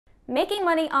Making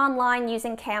money online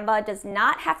using Canva does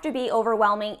not have to be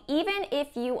overwhelming, even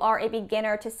if you are a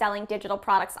beginner to selling digital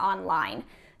products online.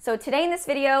 So today in this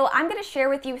video, I'm going to share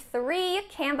with you 3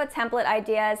 Canva template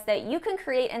ideas that you can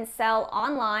create and sell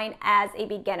online as a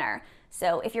beginner.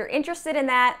 So if you're interested in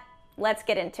that, let's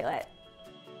get into it.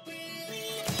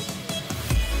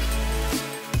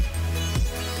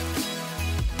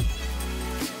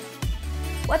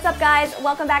 What's up guys?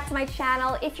 Welcome back to my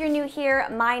channel. If you're new here,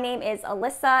 my name is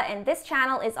Alyssa and this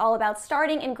channel is all about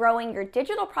starting and growing your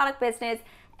digital product business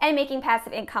and making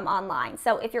passive income online.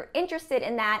 So if you're interested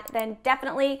in that, then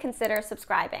definitely consider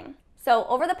subscribing. So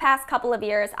over the past couple of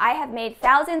years, I have made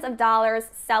thousands of dollars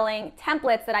selling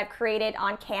templates that I've created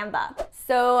on Canva.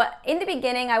 So in the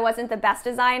beginning, I wasn't the best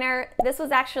designer. This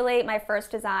was actually my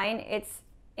first design. It's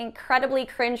incredibly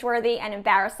cringeworthy and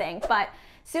embarrassing, but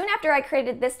soon after I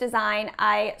created this design,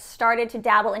 I started to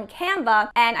dabble in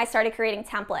Canva and I started creating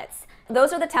templates.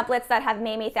 Those are the templates that have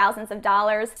made me thousands of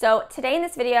dollars. So today in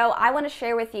this video, I want to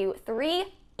share with you 3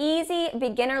 easy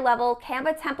beginner level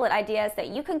Canva template ideas that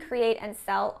you can create and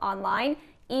sell online,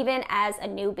 even as a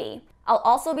newbie. I'll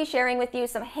also be sharing with you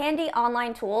some handy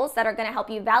online tools that are going to help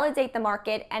you validate the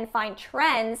market and find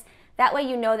trends. That way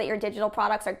you know that your digital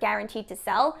products are guaranteed to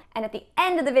sell. And at the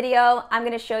end of the video, I'm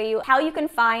going to show you how you can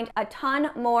find a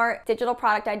ton more digital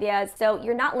product ideas so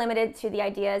you're not limited to the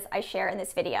ideas I share in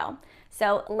this video.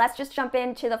 So let's just jump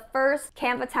into the first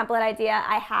Canva template idea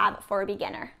I have for a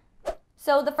beginner.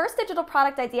 So the first digital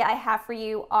product idea I have for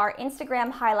you are Instagram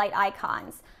highlight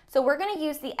icons. So we're going to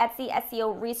use the Etsy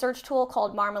SEO research tool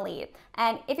called Marmalade.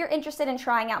 And if you're interested in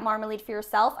trying out Marmalade for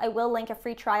yourself, I will link a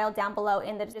free trial down below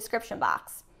in the description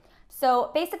box.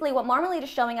 So basically what Marmalade is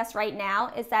showing us right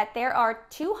now is that there are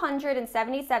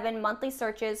 277 monthly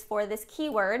searches for this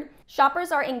keyword.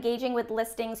 Shoppers are engaging with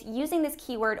listings using this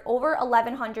keyword over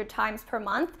 1,100 times per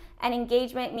month, and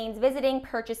engagement means visiting,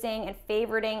 purchasing, and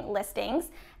favoriting listings.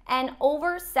 And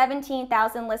over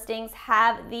 17,000 listings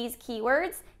have these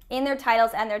keywords in their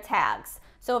titles and their tags.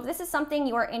 So if this is something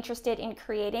you are interested in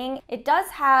creating, it does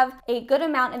have a good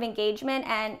amount of engagement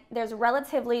and there's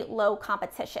relatively low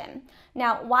competition.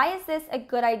 Now, why is this a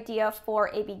good idea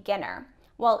for a beginner?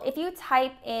 Well, if you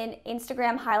type in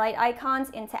Instagram highlight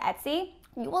icons into Etsy,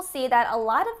 you will see that a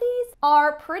lot of these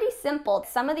are pretty simple.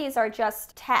 Some of these are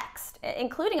just text,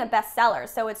 including a bestseller.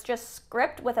 So it's just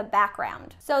script with a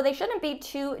background. So they shouldn't be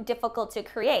too difficult to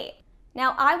create.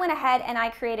 Now I went ahead and I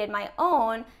created my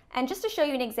own, and just to show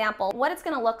you an example, what it's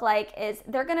gonna look like is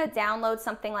they're gonna download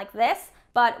something like this,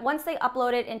 but once they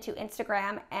upload it into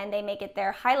Instagram and they make it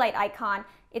their highlight icon,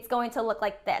 it's going to look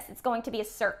like this. It's going to be a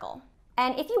circle.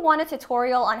 And if you want a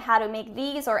tutorial on how to make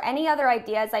these or any other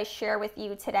ideas I share with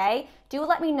you today, do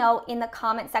let me know in the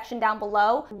comment section down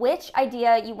below which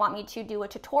idea you want me to do a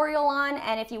tutorial on,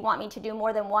 and if you want me to do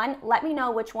more than one, let me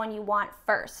know which one you want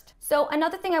first. So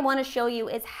another thing I want to show you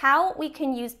is how we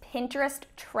can use Pinterest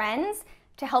trends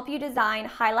to help you design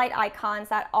highlight icons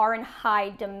that are in high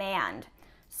demand.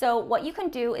 So what you can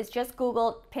do is just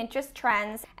Google Pinterest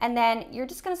trends, and then you're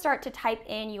just going to start to type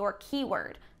in your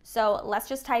keyword. So let's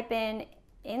just type in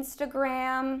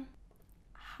Instagram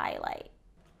highlight.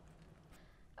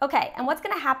 Okay, and what's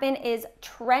going to happen is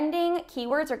trending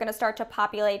keywords are going to start to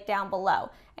populate down below.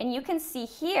 And you can see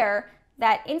here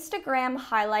that Instagram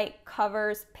highlight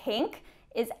covers pink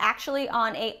is actually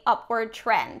on an upward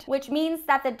trend, which means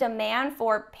that the demand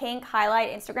for pink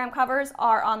highlight Instagram covers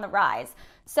are on the rise.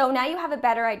 So now you have a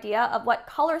better idea of what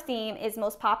color theme is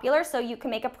most popular, so you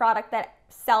can make a product that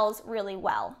sells really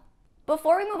well.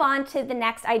 Before we move on to the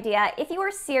next idea, if you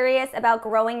are serious about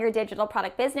growing your digital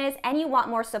product business and you want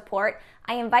more support,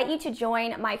 I invite you to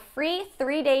join my free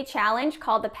 3-day challenge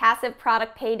called the Passive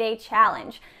Product Payday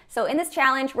Challenge. So in this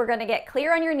challenge, we're going to get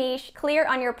clear on your niche, clear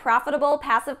on your profitable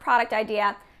passive product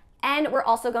idea, and we're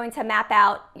also going to map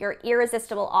out your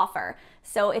irresistible offer.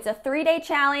 So it's a 3-day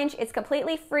challenge. It's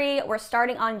completely free. We're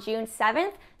starting on June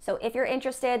 7th. So if you're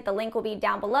interested, the link will be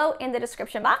down below in the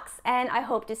description box, and I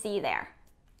hope to see you there.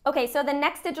 Okay, so the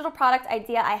next digital product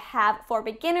idea I have for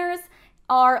beginners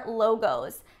are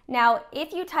logos. Now,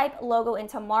 if you type logo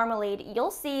into Marmalade, you'll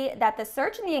see that the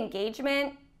search and the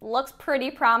engagement looks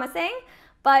pretty promising,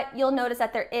 but you'll notice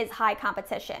that there is high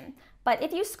competition. But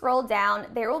if you scroll down,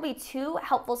 there will be 2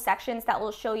 helpful sections that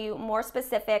will show you more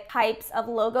specific types of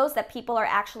logos that people are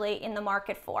actually in the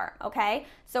market for, okay?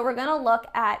 So we're gonna look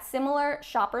at similar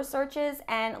shopper searches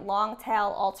and long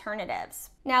tail alternatives.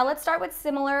 Now let's start with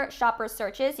similar shopper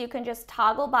searches. You can just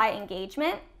toggle by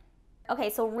engagement.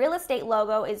 Okay, so real estate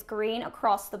logo is green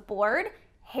across the board.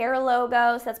 Hair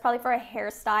logo, so that's probably for a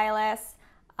hairstylist.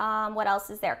 What else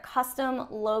is there? Custom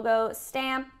logo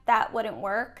stamp, that wouldn't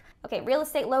work. Okay, real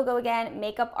estate logo again,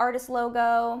 makeup artist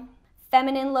logo,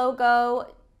 feminine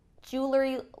logo,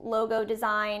 jewelry logo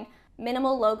design,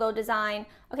 minimal logo design.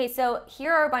 Okay, so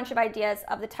here are a bunch of ideas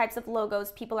of the types of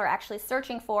logos people are actually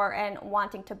searching for and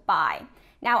wanting to buy.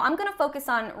 Now I'm gonna focus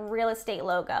on real estate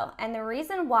logo, and the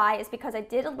reason why is because I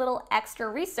did a little extra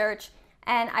research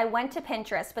and I went to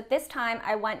Pinterest, but this time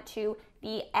I went to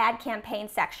the ad campaign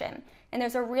section. And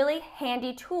there's a really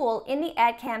handy tool in the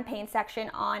ad campaign section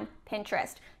on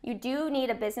Pinterest. You do need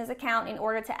a business account in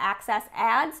order to access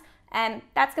ads, and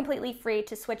that's completely free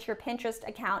to switch your Pinterest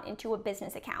account into a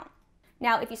business account.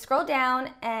 Now, if you scroll down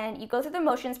and you go through the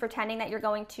motions pretending that you're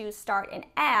going to start an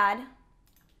ad,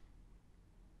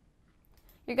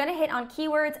 you're gonna hit on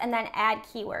keywords and then add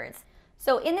keywords.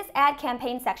 So in this ad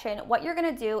campaign section, what you're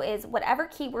gonna do is whatever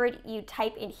keyword you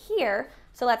type in here,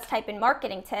 so let's type in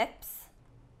marketing tips,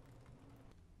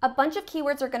 a bunch of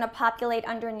keywords are gonna populate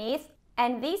underneath,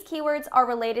 and these keywords are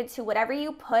related to whatever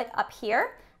you put up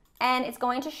here, and it's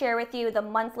going to share with you the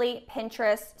monthly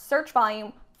Pinterest search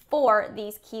volume for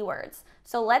these keywords.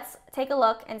 So let's take a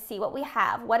look and see what we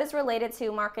have. What is related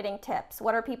to marketing tips?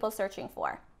 What are people searching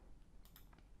for?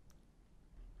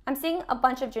 I'm seeing a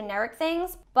bunch of generic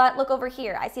things, but look over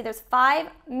here. I see there's 5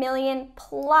 million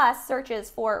plus searches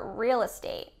for real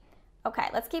estate. Okay,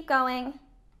 let's keep going.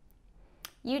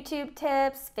 YouTube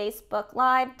tips, Facebook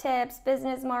Live tips,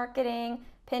 business marketing,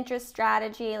 Pinterest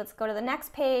strategy. Let's go to the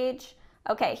next page.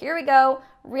 Okay, here we go.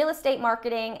 Real estate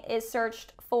marketing is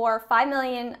searched for 5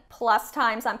 million plus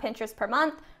times on Pinterest per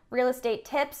month. Real estate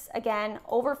tips, again,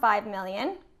 over 5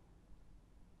 million.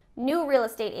 New real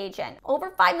estate agent. Over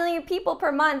 5 million people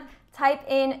per month type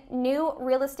in new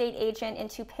real estate agent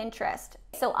into Pinterest.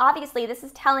 So obviously this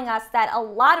is telling us that a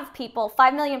lot of people,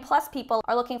 5 million plus people,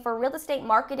 are looking for real estate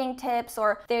marketing tips,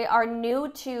 or they are new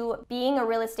to being a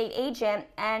real estate agent,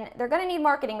 and they're gonna need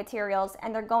marketing materials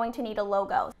and they're going to need a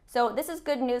logo. So this is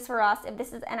good news for us if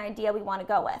this is an idea we wanna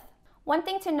go with. One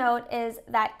thing to note is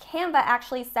that Canva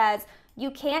actually says you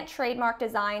can't trademark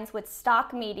designs with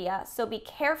stock media, so be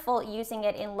careful using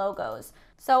it in logos.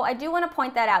 So I do want to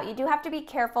point that out. You do have to be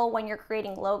careful when you're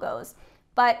creating logos.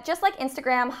 But just like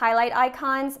Instagram highlight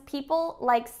icons, people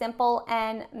like simple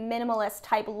and minimalist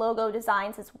type logo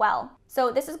designs as well. So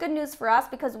this is good news for us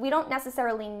because we don't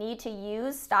necessarily need to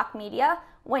use stock media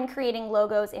when creating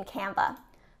logos in Canva.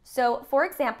 So for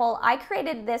example, I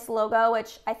created this logo,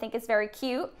 which I think is very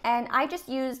cute, and I just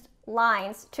used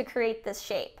lines to create this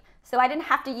shape. So I didn't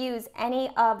have to use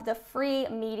any of the free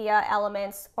media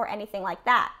elements or anything like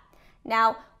that.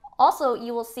 Now, also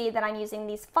you will see that I'm using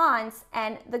these fonts,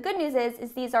 and the good news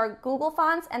is these are Google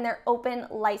fonts and they're open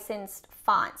licensed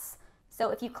fonts.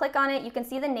 So if you click on it, you can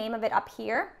see the name of it up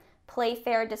here,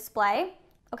 Playfair Display.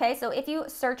 Okay, so if you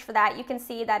search for that, you can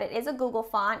see that it is a Google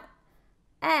font.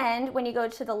 And when you go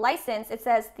to the license, it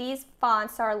says these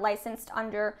fonts are licensed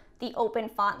under the open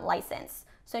font license.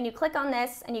 So when you click on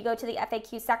this and you go to the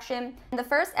FAQ section, the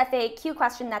first FAQ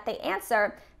question that they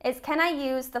answer is, can I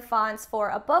use the fonts for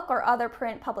a book or other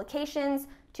print publications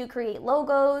to create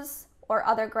logos or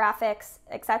other graphics,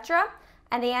 etc.?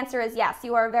 And the answer is yes,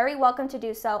 you are very welcome to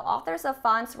do so. Authors of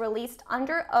fonts released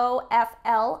under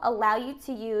OFL allow you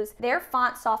to use their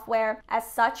font software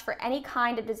as such for any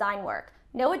kind of design work.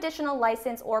 No additional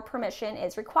license or permission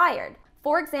is required.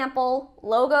 For example,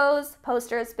 logos,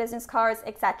 posters, business cards,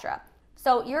 etc.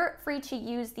 So you're free to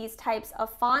use these types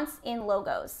of fonts in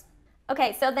logos.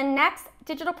 Okay, so the next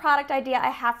digital product idea I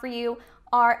have for you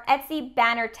are Etsy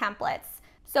banner templates.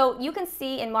 So you can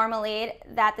see in Marmalade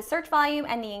that the search volume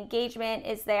and the engagement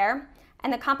is there,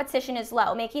 and the competition is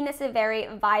low, making this a very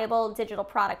viable digital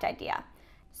product idea.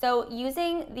 So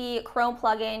using the Chrome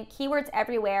plugin, Keywords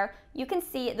Everywhere, you can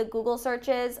see the Google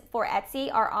searches for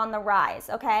Etsy are on the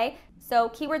rise, okay? So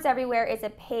Keywords Everywhere is a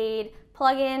paid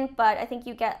plugin, but I think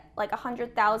you get like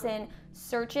 100,000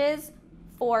 searches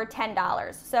for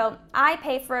 $10. So I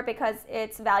pay for it because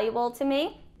it's valuable to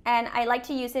me, and I like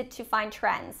to use it to find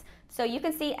trends. So you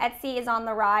can see Etsy is on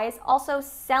the rise. Also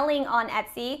selling on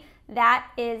Etsy,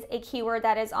 that is a keyword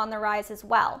that is on the rise as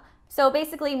well. So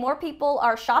basically more people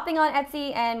are shopping on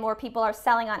Etsy and more people are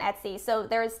selling on Etsy. So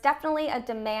there's definitely a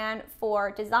demand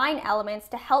for design elements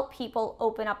to help people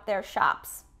open up their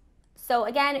shops. So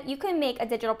again, you can make a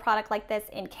digital product like this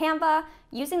in Canva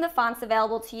using the fonts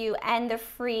available to you and the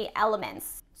free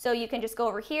elements. So you can just go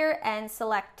over here and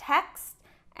select text,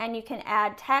 and you can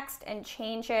add text and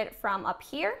change it from up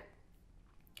here.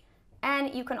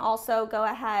 And you can also go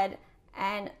ahead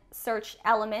and search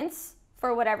elements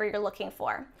for whatever you're looking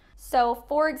for. So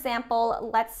for example,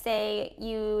 let's say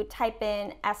you type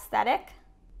in aesthetic,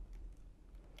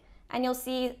 and you'll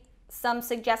see some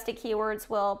suggested keywords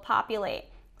will populate.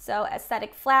 So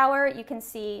aesthetic flower, you can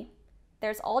see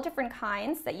there's all different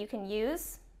kinds that you can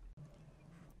use.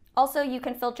 Also, you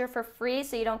can filter for free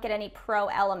so you don't get any pro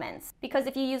elements. Because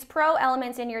if you use pro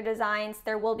elements in your designs,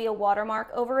 there will be a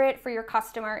watermark over it for your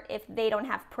customer if they don't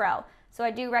have pro. So I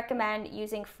do recommend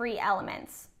using free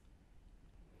elements.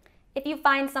 If you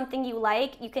find something you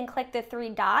like, you can click the 3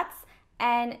 dots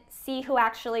and see who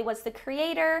actually was the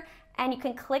creator, and you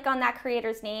can click on that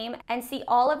creator's name and see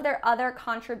all of their other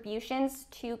contributions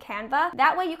to Canva.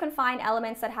 That way you can find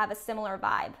elements that have a similar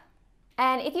vibe.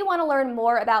 And if you want to learn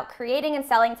more about creating and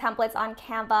selling templates on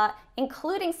Canva,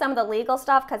 including some of the legal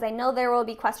stuff, because I know there will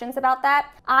be questions about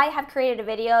that, I have created a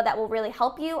video that will really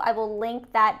help you. I will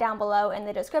link that down below in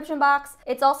the description box.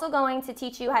 It's also going to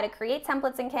teach you how to create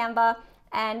templates in Canva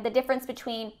and the difference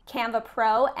between Canva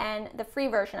Pro and the free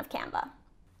version of Canva.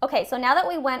 Okay, so now that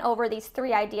we went over these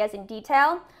 3 ideas in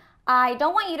detail, I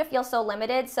don't want you to feel so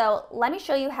limited, so let me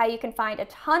show you how you can find a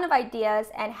ton of ideas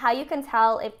and how you can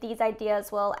tell if these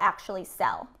ideas will actually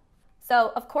sell.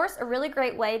 So, of course, a really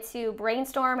great way to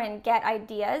brainstorm and get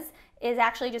ideas is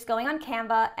actually just going on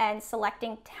Canva and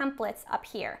selecting templates up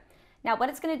here. Now, what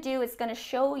it's going to do is going to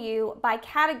show you by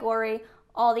category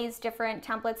all these different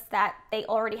templates that they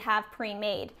already have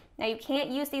pre-made. Now, you can't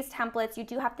use these templates. You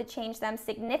do have to change them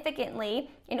significantly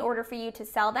in order for you to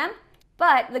sell them.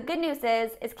 But the good news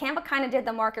is Canva kind of did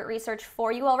the market research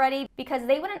for you already, because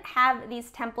they wouldn't have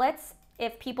these templates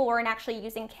if people weren't actually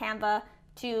using Canva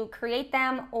to create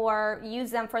them or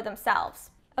use them for themselves.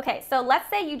 Okay, so let's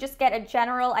say you just get a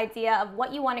general idea of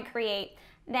what you want to create.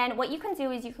 Then what you can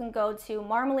do is you can go to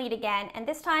Marmalade again, and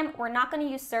this time we're not going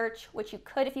to use search, which you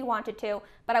could if you wanted to,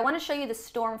 but I want to show you the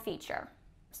storm feature.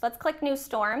 So let's click New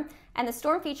Storm, and the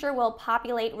storm feature will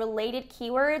populate related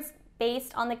keywords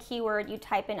based on the keyword you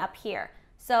type in up here.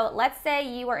 So let's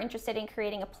say you are interested in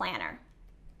creating a planner.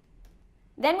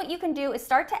 Then what you can do is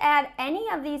start to add any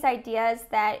of these ideas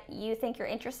that you think you're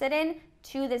interested in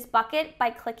to this bucket by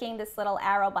clicking this little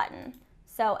arrow button.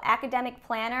 So academic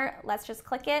planner, let's just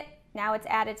click it. Now it's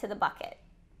added to the bucket.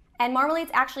 And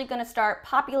Marmalade's actually going to start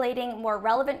populating more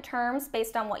relevant terms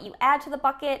based on what you add to the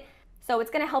bucket. So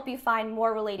it's going to help you find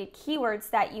more related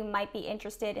keywords that you might be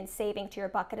interested in saving to your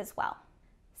bucket as well.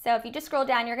 So if you just scroll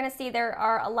down, you're going to see there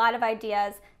are a lot of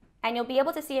ideas, and you'll be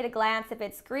able to see at a glance if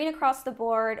it's green across the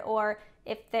board or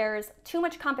if there's too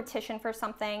much competition for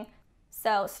something.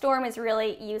 So Storm is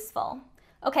really useful.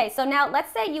 Okay, so now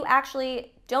let's say you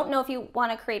actually don't know if you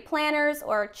want to create planners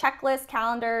or checklists,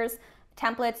 calendars,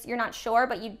 templates, you're not sure,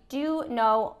 but you do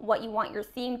know what you want your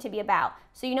theme to be about.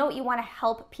 So you know what you want to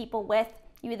help people with.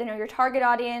 You either know your target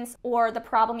audience or the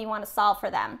problem you want to solve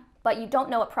for them, but you don't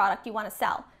know what product you want to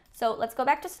sell. So let's go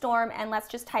back to Storm and let's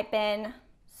just type in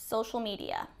social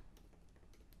media.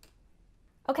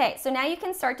 Okay, so now you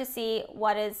can start to see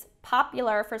what is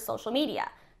popular for social media.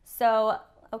 So,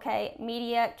 okay,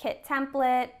 media kit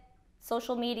template,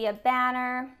 social media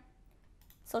banner,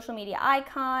 social media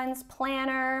icons,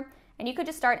 planner, and you could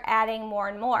just start adding more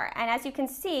and more. And as you can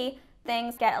see,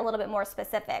 things get a little bit more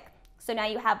specific. So now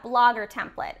you have blogger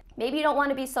template. Maybe you don't want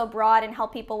to be so broad and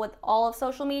help people with all of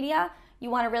social media. You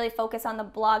want to really focus on the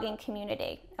blogging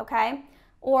community, okay?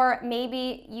 Or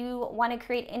maybe you want to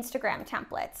create Instagram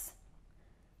templates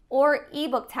or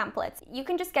ebook templates. You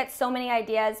can just get so many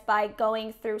ideas by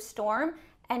going through Storm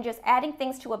and just adding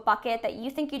things to a bucket that you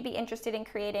think you'd be interested in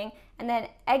creating and then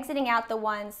exiting out the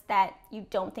ones that you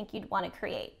don't think you'd want to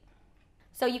create.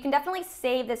 So you can definitely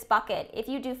save this bucket if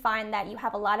you do find that you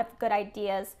have a lot of good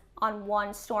ideas on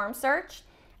one Storm search.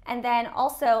 And then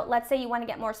also, let's say you want to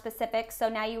get more specific. So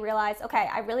now you realize, okay,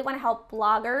 I really want to help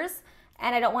bloggers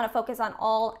and I don't want to focus on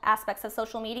all aspects of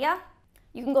social media.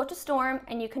 You can go to Storm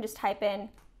and you can just type in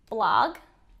blog,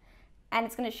 and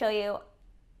it's going to show you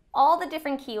all the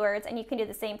different keywords, and you can do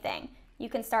the same thing. You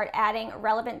can start adding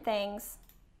relevant things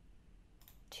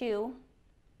to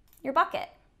your bucket.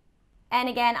 And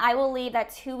again, I will leave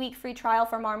that 2-week free trial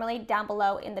for Marmalade down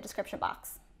below in the description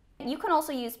box. You can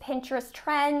also use Pinterest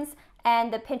trends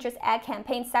and the Pinterest ad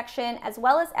campaign section, as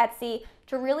well as Etsy,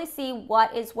 to really see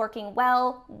what is working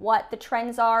well, what the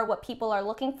trends are, what people are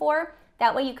looking for.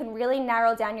 That way you can really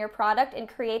narrow down your product and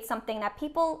create something that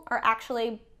people are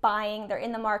actually buying, they're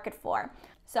in the market for.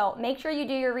 So make sure you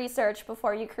do your research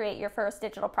before you create your first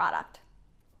digital product.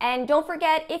 And don't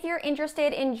forget, if you're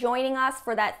interested in joining us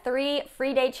for that 3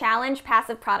 free day challenge,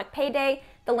 Passive Product Payday,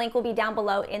 the link will be down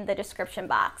below in the description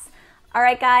box. All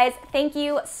right, guys, thank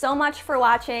you so much for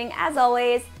watching, as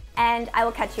always, and I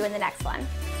will catch you in the next one.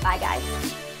 Bye,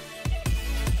 guys.